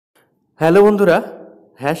Hello বন্ধুরা,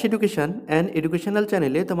 hash education and educational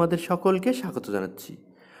চ্যানেলে তোমাদের সকলকে স্বাগত জানাচ্ছি।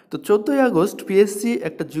 তো 14ই আগস্ট পিএসসি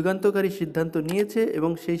একটা যুগান্তকারী সিদ্ধান্ত নিয়েছে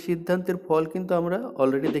এবং সেই সিদ্ধান্তের ফল কিন্তু আমরা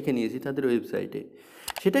অলরেডি দেখে নিয়েছি তাদের ওয়েবসাইটে।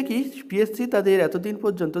 সেটা কি, পিএসসি তাদের এতদিন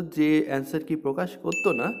পর্যন্ত যে অ্যান্সার কি প্রকাশ করতো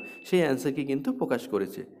না, সেই অ্যান্সার কি কিন্তু প্রকাশ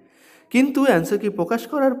করেছে। কিন্তু অ্যান্সার কি প্রকাশ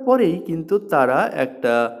করার পরেই কিন্তু তারা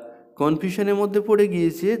একটা কনফিউশনের মধ্যে পড়ে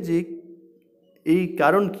গিয়েছে যে এই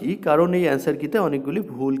কারণ কি, কারণ এই অ্যান্সার কিতে অনেকগুলি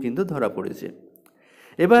ভুল কিন্তু ধরা পড়েছে।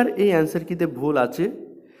 এবার এই অ্যান্সার কিতে ভুল আছে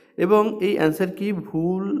এবং এই অ্যান্সার কি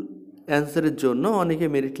ভুল অ্যান্সারের জন্য অনেকে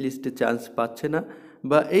মেরিট লিস্টে চান্স পাচ্ছে না,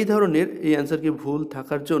 বা এই ধরনের এই অ্যান্সার কি ভুল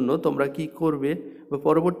থাকার জন্য তোমরা কি করবে বা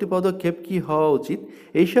পরবর্তী পদক্ষেপ কি হওয়া উচিত,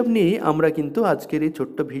 এইসব নিয়েই আমরা কিন্তু আজকের এই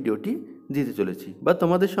ছোট্ট ভিডিওটি দিতে চলেছি বা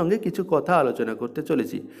তোমাদের সঙ্গে কিছু কথা আলোচনা করতে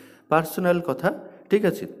চলেছি, পার্সোনাল কথা। ঠিক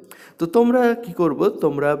আছে, তো তোমরা কি করবো,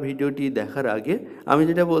 তোমরা ভিডিওটি দেখার আগে আমি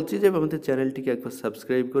যেটা বলছি যে আমাদের চ্যানেলটিকে একবার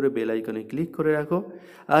সাবস্ক্রাইব করে বেল আইকনে ক্লিক করে রাখো,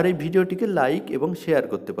 আর এই ভিডিওটিকে লাইক এবং শেয়ার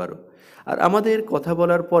করতে পারো। আর আমাদের কথা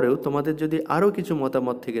বলার পরেও তোমাদের যদি আরও কিছু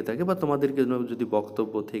মতামত থেকে থাকে বা তোমাদের যদি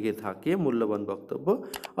বক্তব্য থেকে থাকে, মূল্যবান বক্তব্য,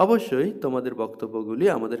 অবশ্যই তোমাদের বক্তব্যগুলি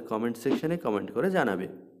আমাদের কমেন্ট সেকশনে কমেন্ট করে জানাবে।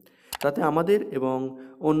 তাতে আমাদের এবং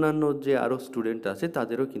অন্যান্য যে আরও স্টুডেন্ট আছে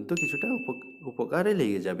তাদেরও কিন্তু কিছুটা উপকারে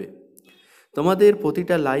লেগে যাবে। তোমাদের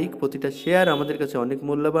প্রতিটা লাইক, প্রতিটা শেয়ার আমাদের কাছে অনেক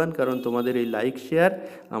মূল্যবান, কারণ তোমাদের এই লাইক শেয়ার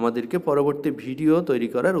আমাদেরকে পরবর্তী ভিডিও তৈরি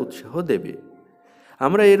করার উৎসাহ দেবে।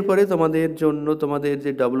 আমরা এরপরে তোমাদের জন্য তোমাদের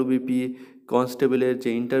যে WBP কনস্টেবলের যে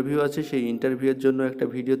ইন্টারভিউ আছে সেই ইন্টারভিউয়ের জন্য একটা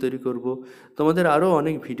ভিডিও তৈরি করব। তোমাদের আরও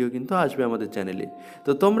অনেক ভিডিও কিন্তু আসবে আমাদের চ্যানেলে।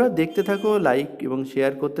 তো তোমরা দেখতে থাকো, লাইক এবং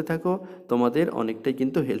শেয়ার করতে থাকো, তোমাদের অনেকটাই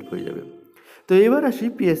কিন্তু হেল্প হয়ে যাবে। তো এবার আসি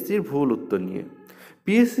পিএসসির ভুল উত্তর নিয়ে।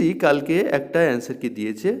 পিএসসি কালকে একটা অ্যান্সার কি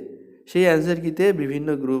দিয়েছে, সেই অ্যান্সার কিতে বিভিন্ন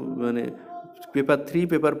গ্রুপ পেপার 3,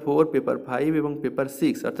 পেপার 4, পেপার 5 এবং পেপার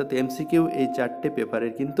 6 অর্থাৎ MCQ, এই 4টে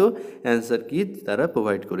পেপারের কিন্তু অ্যান্সার কি তারা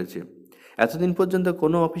প্রোভাইড করেছে। এতদিন পর্যন্ত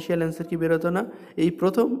কোনো অফিসিয়াল অ্যান্সার কি বেরোতো না, এই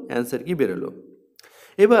প্রথম অ্যান্সার কি বেরোলো।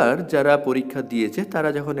 এবার যারা পরীক্ষা দিয়েছে তারা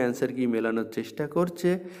যখন অ্যান্সার কি মেলানোর চেষ্টা করছে,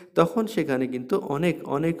 তখন সেখানে কিন্তু অনেক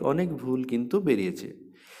অনেক অনেক ভুল কিন্তু বেরিয়েছে।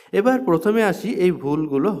 এবার প্রথমে আসি, এই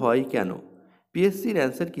ভুলগুলো হয় কেন, পিএসসির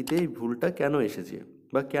অ্যান্সার কিতে এই ভুলটা কেন এসেছে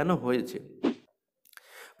বা কেন হয়েছে।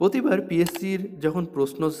 প্রতিবার পিএসসির যখন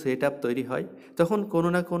প্রশ্ন সেট আপ তৈরি হয়, তখন কোনো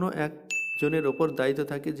না কোনো একজনের ওপর দায়িত্ব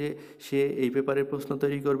থাকে যে সে এই পেপারের প্রশ্ন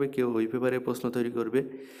তৈরি করবে, কেউ ওই পেপারের প্রশ্ন তৈরি করবে।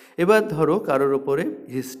 এবার ধরো কারোর ওপরে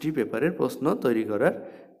হিস্ট্রি পেপারের প্রশ্ন তৈরি করার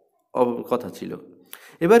কথা ছিল।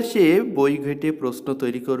 এবার সে বই ঘেটে প্রশ্ন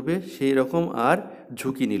তৈরি করবে, সেই রকম আর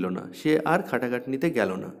ঝুঁকি নিল না, সে আর খাটাখাটনিতে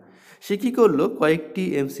গেল না। সে কী করলো, কয়েকটি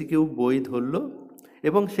MCQ বই ধরলো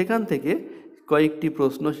এবং সেখান থেকে কয়েকটি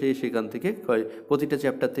প্রশ্ন সেখান থেকে প্রতিটা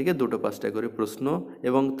চ্যাপ্টার থেকে 2-5টা করে প্রশ্ন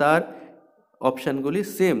এবং তার অপশানগুলি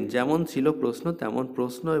সেম যেমন ছিল প্রশ্ন তেমন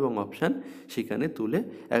প্রশ্ন এবং অপশান সেখানে তুলে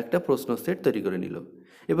একটা প্রশ্ন সেট তৈরি করে নিল।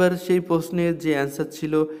 এবার সেই প্রশ্নের যে অ্যান্সার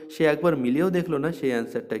ছিল সে একবার মিলিয়েও দেখলো না সেই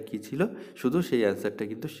অ্যান্সারটা কী ছিল, শুধু সেই অ্যান্সারটা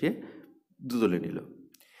কিন্তু সে তুলে নিল।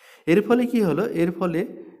 এর ফলে কি হলো, এর ফলে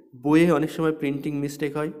বইয়ে অনেক সময় প্রিন্টিং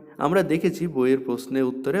মিস্টেক হয়। আমরা দেখেছি বইয়ের প্রশ্নের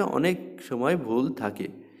উত্তরে অনেক সময় ভুল থাকে।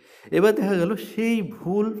 এবার দেখা গেল সেই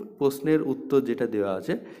ভুল প্রশ্নের উত্তর যেটা দেওয়া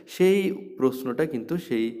আছে সেই প্রশ্নটা কিন্তু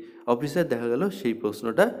সেই অফিসার দেখা গেল সেই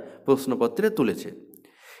প্রশ্নটা প্রশ্নপত্রে তুলেছে।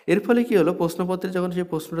 এর ফলে কি হলো, প্রশ্নপত্রে যখন সেই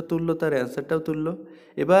প্রশ্নটা তুললো তার অ্যান্সারটাও তুললো।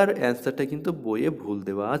 এবার অ্যান্সারটা কিন্তু বইয়ে ভুল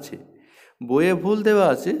দেওয়া আছে, বইয়ে ভুল দেওয়া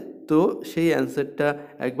আছে। তো সেই অ্যান্সারটা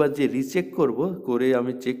একবার যে রিচেক করে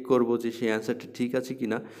আমি চেক করব যে সেই অ্যান্সারটা ঠিক আছে কি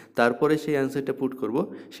না, তারপরে সেই অ্যান্সারটা পুট করব,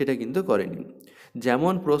 সেটা কিন্তু করেনি।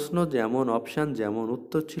 যেমন প্রশ্ন, যেমন অপশান, যেমন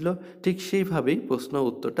উত্তর ছিল ঠিক সেইভাবেই প্রশ্ন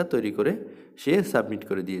উত্তরটা তৈরি করে সে সাবমিট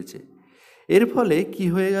করে দিয়েছে। এর ফলে কি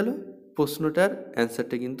হয়ে গেল, প্রশ্নটার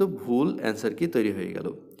অ্যান্সারটা কিন্তু ভুল অ্যান্সার কি তৈরি হয়ে গেল।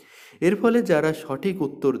 এর ফলে যারা সঠিক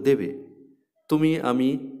উত্তর দেবে, তুমি আমি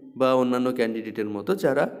বা অন্যান্য ক্যান্ডিডেটের মতো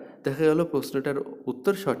যারা দেখা গেল প্রশ্নটার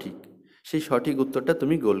উত্তর সঠিক, সেই সঠিক উত্তরটা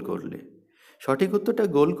তুমি গোল করলে, সঠিক উত্তরটা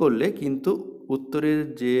গোল করলে কিন্তু উত্তরের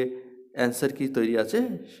যে অ্যান্সার কি তৈরি আছে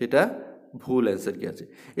সেটা ভুল অ্যান্সার কি আছে।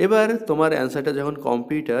 এবার তোমার অ্যান্সারটা যখন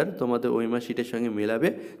কম্পিউটার তোমাদের ওইমা শিটের সঙ্গে মেলাবে,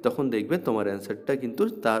 তখন দেখবে তোমার অ্যান্সারটা কিন্তু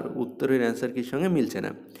তার উত্তরের অ্যান্সার কির সঙ্গে মিলছে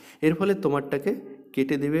না। এর ফলে তোমারটাকে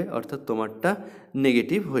কেটে দেবে, অর্থাৎ তোমারটা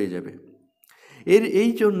নেগেটিভ হয়ে যাবে।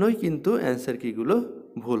 এই জন্যই কিন্তু অ্যান্সার কিগুলো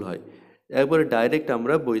ভুল হয়। একবারে ডাইরেক্ট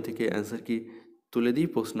আমরা বই থেকে অ্যান্সার কি তুলে দিই,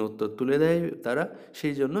 প্রশ্ন উত্তর তুলে দেয় তারা,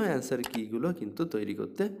 সেই জন্য অ্যান্সার কিগুলো কিন্তু তৈরি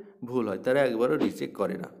করতে ভুল হয়, তারা একবারও রিচেক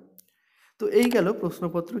করে না। তো এই গেল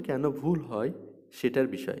প্রশ্নপত্র কেন ভুল হয় সেটার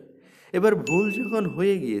বিষয়। এবার ভুল যখন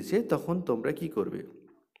হয়ে গিয়েছে তখন তোমরা কি করবে।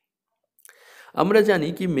 আমরা জানি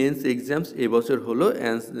কি মেন্স এক্সামস এবছর হলো,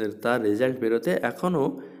 তার রেজাল্ট বেরোতে এখনও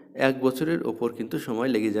 1 বছরের ওপর কিন্তু সময়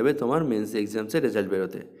লেগে যাবে তোমার মেন্স এক্সামসের রেজাল্ট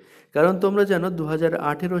বেরোতে। কারণ তোমরা জানো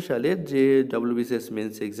 2018 সালের যে WBCS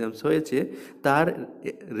মেন্স এক্সামস হয়েছে তার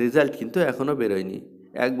রেজাল্ট কিন্তু এখনও বেরোয়নি।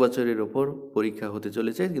 1 বছরের ওপর পরীক্ষা হতে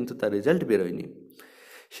চলেছে কিন্তু তার রেজাল্ট বেরোয়নি।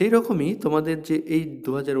 সেই রকমই তোমাদের যে এই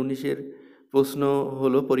 2019-এর প্রশ্ন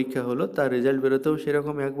হলো, পরীক্ষা হলো, তার রেজাল্ট বেরোতেও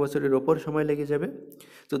সেরকম 1 বছরের ওপর সময় লেগে যাবে।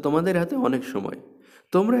 তো তোমাদের হাতে অনেক সময়।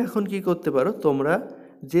 তোমরা এখন কি করতে পারো, তোমরা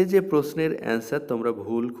যে যে প্রশ্নের অ্যান্সার তোমরা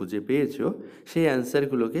ভুল খুঁজে পেয়েছো সেই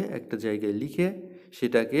অ্যান্সারগুলোকে একটা জায়গায় লিখে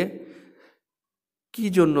সেটাকে কী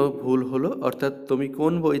জন্য ভুল হলো, অর্থাৎ তুমি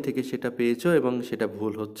কোন বই থেকে সেটা পেয়েছো এবং সেটা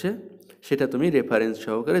ভুল হচ্ছে, সেটা তুমি রেফারেন্স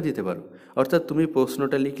সহকারে দিতে পারো। অর্থাৎ তুমি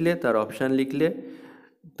প্রশ্নটা লিখলে, তার অপশান লিখলে,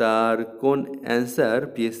 তার কোন অ্যান্সার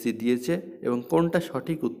পিএসসি দিয়েছে এবং কোনটা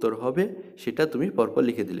সঠিক উত্তর হবে সেটা তুমি পরপর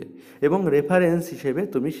লিখে দিলে এবং রেফারেন্স হিসেবে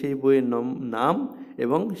তুমি সেই বইয়ের নাম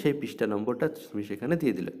এবং সেই পৃষ্ঠা নম্বরটা তুমি সেখানে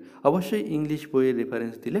দিয়ে দিলে। অবশ্যই ইংলিশ বইয়ের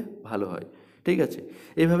রেফারেন্স দিলে ভালো হয়, ঠিক আছে?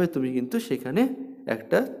 এইভাবে তুমি কিন্তু সেখানে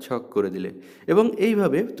একটা ছক করে দিলে এবং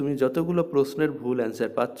এইভাবে তুমি যতগুলো প্রশ্নের ভুল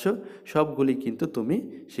অ্যান্সার পাচ্ছ সবগুলি কিন্তু তুমি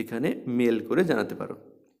সেখানে মেল করে জানাতে পারো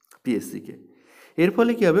পিএসসিকে। এর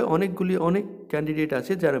ফলে কী হবে, অনেক ক্যান্ডিডেট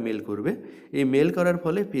আছে যারা মেল করবে। এই মেল করার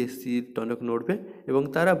ফলে পিএসসির টনক নড়বে এবং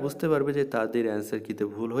তারা বুঝতে পারবে যে তাদের অ্যান্সার কীতে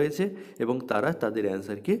ভুল হয়েছে এবং তারা তাদের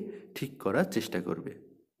অ্যান্সারকে ঠিক করার চেষ্টা করবে।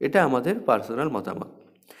 এটা আমাদের পার্সোনাল মতামত।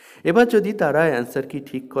 এবার যদি তারা অ্যান্সার কি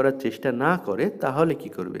ঠিক করার চেষ্টা না করে তাহলে কি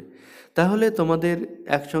করবে? তাহলে তোমাদের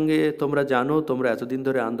একসঙ্গে, তোমরা জানো তোমরা এতদিন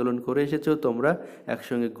ধরে আন্দোলন করে এসেছো, তোমরা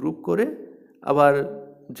একসঙ্গে গ্রুপ করে আবার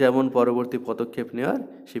যেমন পরবর্তী পদক্ষেপ নেওয়ার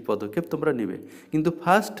সেই পদক্ষেপ তোমরা নেবে। কিন্তু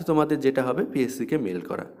ফার্স্ট তোমাদের যেটা হবে পিএসসিকে মেল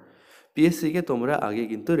করা। পিএসসিকে তোমরা আগে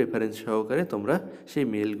কিন্তু রেফারেন্স সহকারে তোমরা সেই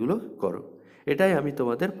মেলগুলো করো। এটাই আমি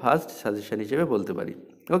তোমাদের ফার্স্ট সাজেশন হিসেবে বলতে পারি।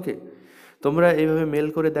 ওকে, তোমরা এইভাবে মেল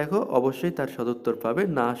করে দেখো, অবশ্যই তার সদুত্তর পাবে।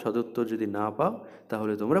 না, সদুত্তর যদি না পাও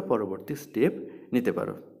তাহলে তোমরা পরবর্তী স্টেপ নিতে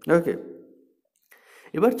পারো। ওকে,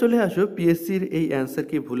 এবার চলে আসো পিএসসির এই অ্যান্সার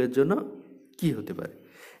কি ভুলের জন্য কি হতে পারে।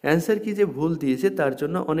 অ্যান্সার কি যে ভুল দিয়েছে তার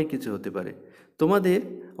জন্য অনেক কিছু হতে পারে। তোমাদের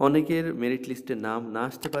অনেকের মেরিট লিস্টে নাম না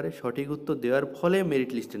আসতে পারে, সঠিক উত্তর দেওয়ার ফলে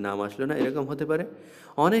মেরিট লিস্টে নাম আসলো না, এরকম হতে পারে।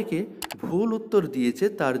 অনেকে ভুল উত্তর দিয়েছে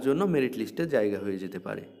তার জন্য মেরিট লিস্টে জায়গা হয়ে যেতে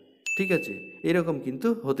পারে, ঠিক আছে? এরকম কিন্তু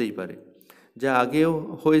হতেই পারে, যা আগেও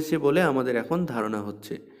হয়েছে বলে আমাদের এখন ধারণা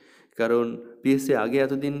হচ্ছে। কারণ পিএসসি আগে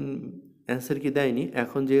এতদিন অ্যান্সার কি দেয়নি,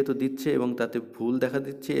 এখন যেহেতু দিচ্ছে এবং তাতে ভুল দেখা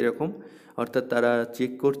দিচ্ছে এরকম, অর্থাৎ তারা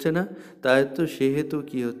চেক করছে না, তাই তো সেহেতু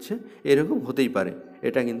কি হচ্ছে, এরকম হতেই পারে।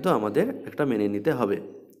 এটা কিন্তু আমাদের একটা মেনে নিতে হবে।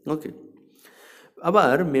 ওকে,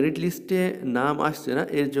 আবার মেরিট লিস্টে নাম আসছে না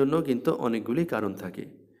এর জন্য কিন্তু অনেকগুলি কারণ থাকে।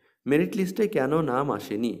 মেরিট লিস্টে কেন নাম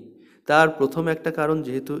আসেনি তার প্রথম একটা কারণ,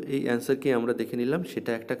 যেহেতু এই অ্যান্সারকে আমরা দেখে নিলাম,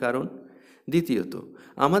 সেটা একটা কারণ। দ্বিতীয়ত,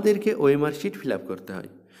 আমাদেরকে ওএমআর শিট ফিল আপ করতে হয়।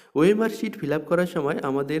 ওএমআর শিট ফিল আপ করার সময়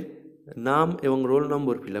আমাদের নাম এবং রোল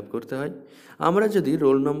নম্বর ফিল আপ করতে হয়। আমরা যদি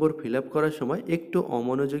রোল নম্বর ফিল আপ করার সময় একটু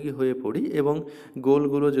অমনোযোগী হয়ে পড়ি এবং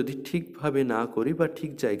গোলগুলো যদি ঠিকভাবে না করি বা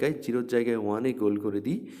ঠিক জায়গায়, জিরোর জায়গায় 1-এ গোল করে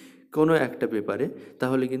দিই কোনো একটা পেপারে,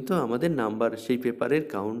 তাহলে কিন্তু আমাদের নাম্বার সেই পেপারের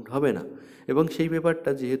কাউন্ট হবে না এবং সেই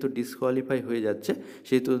পেপারটা যেহেতু ডিসকোয়ালিফাই হয়ে যাচ্ছে,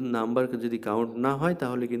 সেহেতু নাম্বার যদি কাউন্ট না হয়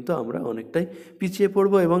তাহলে কিন্তু আমরা অনেকটাই পিছিয়ে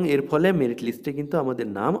পড়বো এবং এর ফলে মেরিট লিস্টে কিন্তু আমাদের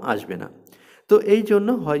নাম আসবে না। তো এই জন্য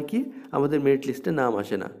হয় কি, আমাদের মেরিট লিস্টে নাম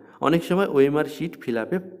আসে না অনেক সময় ওএমআর শিট ফিল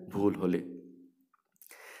আপে ভুল হলে।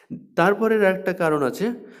 তারপরের একটা কারণ আছে,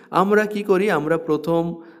 আমরা কি করি, আমরা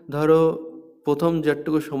প্রথম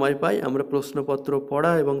যেটুকু সময় পাই আমরা প্রশ্নপত্র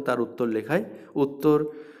পড়া এবং তার উত্তর লেখায়, উত্তর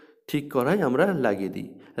ঠিক করায় আমরা লাগিয়ে দিই।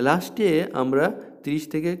 লাস্টে আমরা 20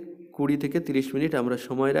 থেকে 30 মিনিট আমরা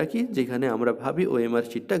সময় রাখি, যেখানে আমরা ভাবি ওএমআর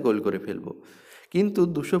শিটটা গোল করে ফেলবো। কিন্তু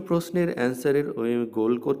 200 প্রশ্নের অ্যান্সারের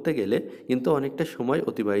গোল করতে গেলে কিন্তু অনেকটা সময়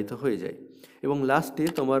অতিবাহিত হয়ে যায় এবং লাস্টে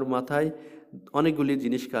তোমার মাথায় অনেকগুলি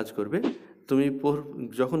জিনিস কাজ করবে। তুমি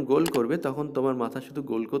যখন গোল করবে তখন তোমার মাথা শুধু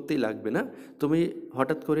গোল করতেই লাগবে না, তুমি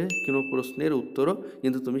হঠাৎ করে কোনো প্রশ্নের উত্তরও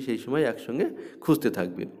কিন্তু তুমি সেই সময় একসঙ্গে খুঁজতে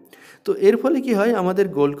থাকবে। তো এর ফলে কি হয়, আমাদের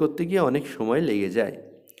গোল করতে গিয়ে অনেক সময় লেগে যায়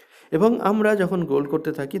এবং আমরা যখন গোল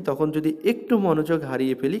করতে থাকি তখন যদি একটু মনোযোগ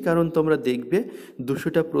হারিয়ে ফেলি, কারণ তোমরা দেখবে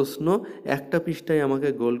 200টা প্রশ্ন একটা পৃষ্ঠায় আমাকে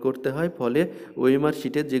গোল করতে হয়, ফলে ওএমআর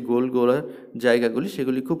শিটের যে গোলার জায়গাগুলি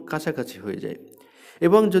সেগুলি খুব কাছাকাছি হয়ে যায়।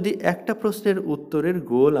 এবং যদি একটা প্রশ্নের উত্তরের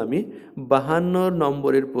গোল আমি 52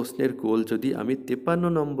 নম্বরের প্রশ্নের গোল যদি আমি 53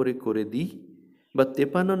 নম্বরে করে দিই, বা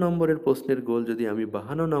 53 নম্বরের প্রশ্নের গোল যদি আমি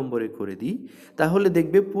 52 নম্বরে করে দিই, তাহলে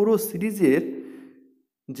দেখবে পুরো সিরিজের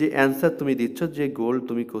যে অ্যান্সার তুমি দিচ্ছ, যে গোল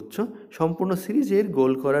তুমি করছো, সম্পূর্ণ সিরিজের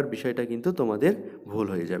গোল করার বিষয়টা কিন্তু তোমাদের ভুল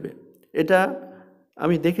হয়ে যাবে। এটা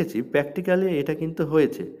আমি দেখেছি প্র্যাকটিক্যালি, এটা কিন্তু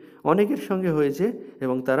হয়েছে, অনেকের সঙ্গে হয়েছে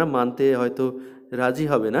এবং তারা মানতে হয়তো রাজি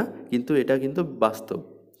হবে না, কিন্তু এটা কিন্তু বাস্তব।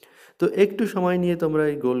 তো একটু সময় নিয়ে তোমরা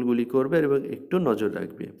এই গোলগুলি করবে এবং একটু নজর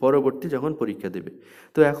রাখবে পরবর্তী যখন পরীক্ষা দেবে।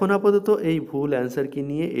 তো এখন আপাতত এই ভুল অ্যান্সার কি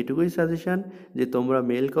নিয়ে এটুকুই সাজেশান যে তোমরা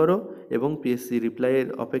মেল করো এবং পিএসসি রিপ্লাইয়ের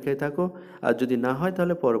অপেক্ষায় থাকো। আর যদি না হয়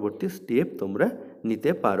তাহলে পরবর্তী স্টেপ তোমরা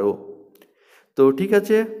নিতে পারো। তো ঠিক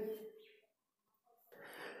আছে,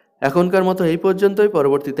 এখনকার মতো এই পর্যন্তই।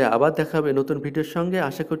 পরবর্তীতে আবার দেখা হবে নতুন ভিডিওর সঙ্গে।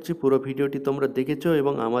 আশা করছি পুরো ভিডিওটি তোমরা দেখেছো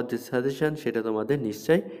এবং আমার যে সাজেশান সেটা তোমাদের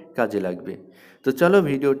নিশ্চয়ই কাজে লাগবে। তো চলো,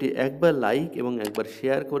 ভিডিওটি একবার লাইক এবং একবার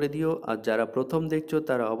শেয়ার করে দিও। আর যারা প্রথম দেখছো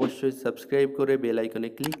তারা অবশ্যই সাবস্ক্রাইব করে বেল আইকনে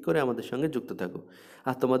ক্লিক করে আমাদের সঙ্গে যুক্ত থাকো।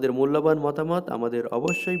 আর তোমাদের মূল্যবান মতামত আমাদের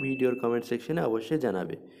অবশ্যই ভিডিওর কমেন্ট সেকশনে অবশ্যই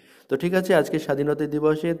জানাবে। তো ঠিক আছে, আজকে স্বাধীনতা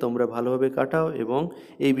দিবসে তোমরা ভালোভাবে কাটাও এবং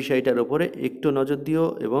এই বিষয়টার ওপরে একটু নজর দিও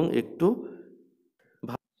এবং একটু।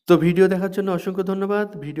 তো ভিডিও দেখার জন্য অসংখ্য ধন্যবাদ।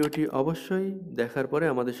 ভিডিওটি অবশ্যই দেখার পরে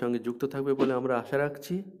আমাদের সঙ্গে যুক্ত থাকবে বলে আমরা আশা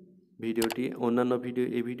রাখছি।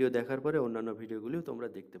 এই ভিডিও দেখার পরে অন্যান্য ভিডিওগুলিও তোমরা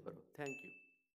দেখতে পারো। Thank you.